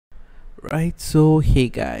Right, so hey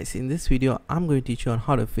guys, in this video I'm going to teach you on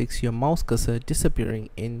how to fix your mouse cursor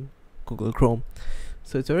disappearing in Google Chrome.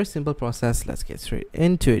 So it's a very simple process. Let's get straight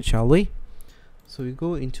into it, shall we? So we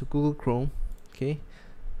go into Google Chrome, okay,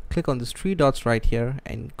 click on these three dots right here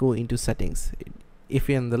and go into settings. If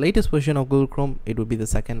you're in the latest version of Google Chrome, it would be the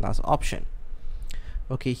second last option.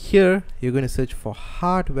 Okay, here you're going to search for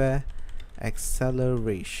hardware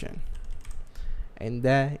acceleration, and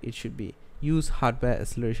there it should be use hardware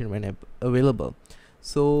acceleration when available.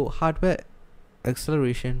 So hardware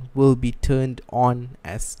acceleration will be turned on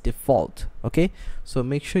as default. Okay, so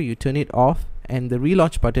make sure you turn it off, and the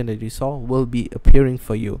relaunch button that you saw will be appearing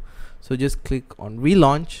for you. So just click on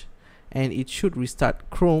relaunch and it should restart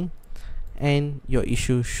Chrome and your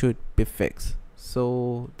issue should be fixed.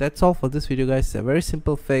 So that's all for this video, guys. It's a very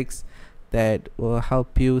simple fix that will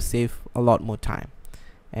help you save a lot more time.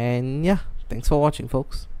 And yeah, thanks for watching,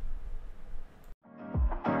 folks.